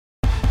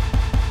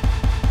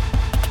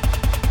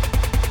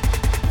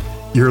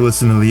You're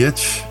listening to The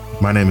Itch.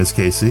 My name is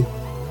Casey.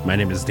 My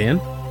name is Dan.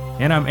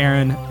 And I'm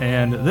Aaron.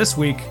 And this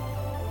week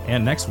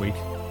and next week,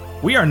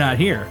 we are not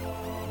here.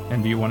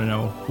 And do you want to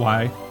know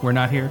why we're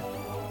not here?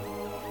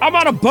 I'm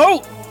on a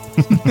boat!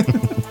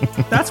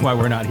 That's why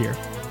we're not here.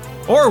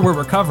 Or we're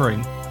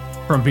recovering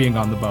from being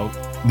on the boat.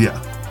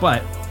 Yeah.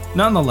 But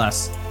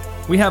nonetheless,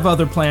 we have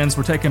other plans.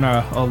 We're taking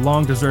a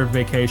long-deserved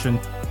vacation.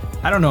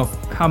 I don't know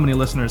how many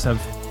listeners have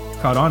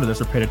caught on to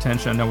this or paid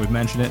attention. I know we've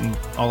mentioned it, and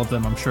all of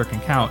them I'm sure can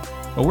count.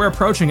 But we're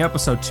approaching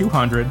episode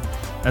 200,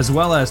 as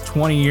well as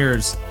 20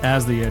 years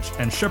as The Itch,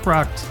 and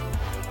Shiprocked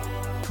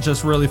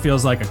just really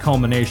feels like a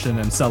culmination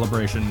and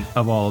celebration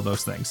of all of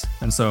those things.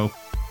 And so,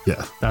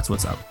 Yeah, that's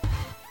what's up.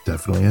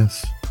 definitely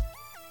is.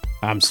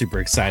 I'm super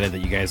excited that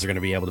you guys are going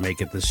to be able to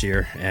make it this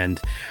year, and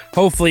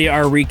hopefully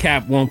our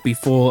recap won't be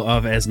full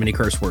of as many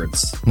curse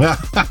words.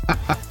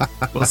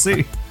 We'll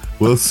see.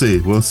 We'll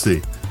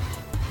see.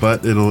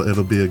 But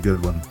it'll be a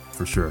good one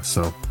for sure.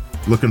 So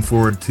looking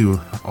forward to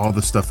all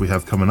the stuff we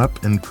have coming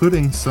up,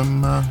 including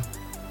some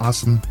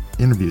awesome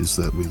interviews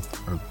that we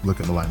are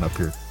looking to line up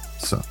here.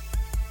 So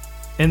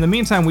In the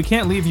meantime, we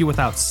can't leave you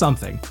without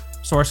something.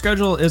 So our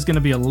schedule is going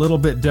to be a little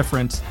bit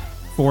different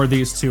for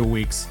these 2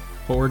 weeks.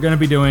 What we're going to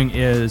be doing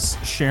is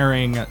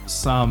sharing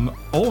some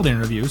old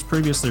interviews,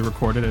 previously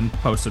recorded and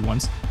posted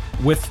ones,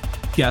 with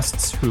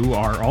guests who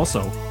are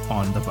also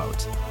on the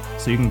boat.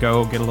 So you can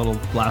go get a little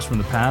blast from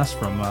the past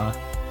from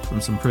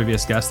some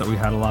previous guests that we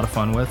had a lot of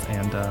fun with,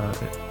 and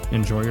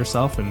enjoy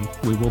yourself, and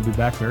we will be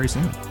back very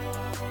soon.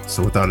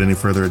 without any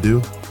further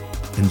ado,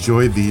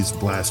 enjoy these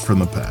blasts from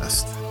the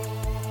past.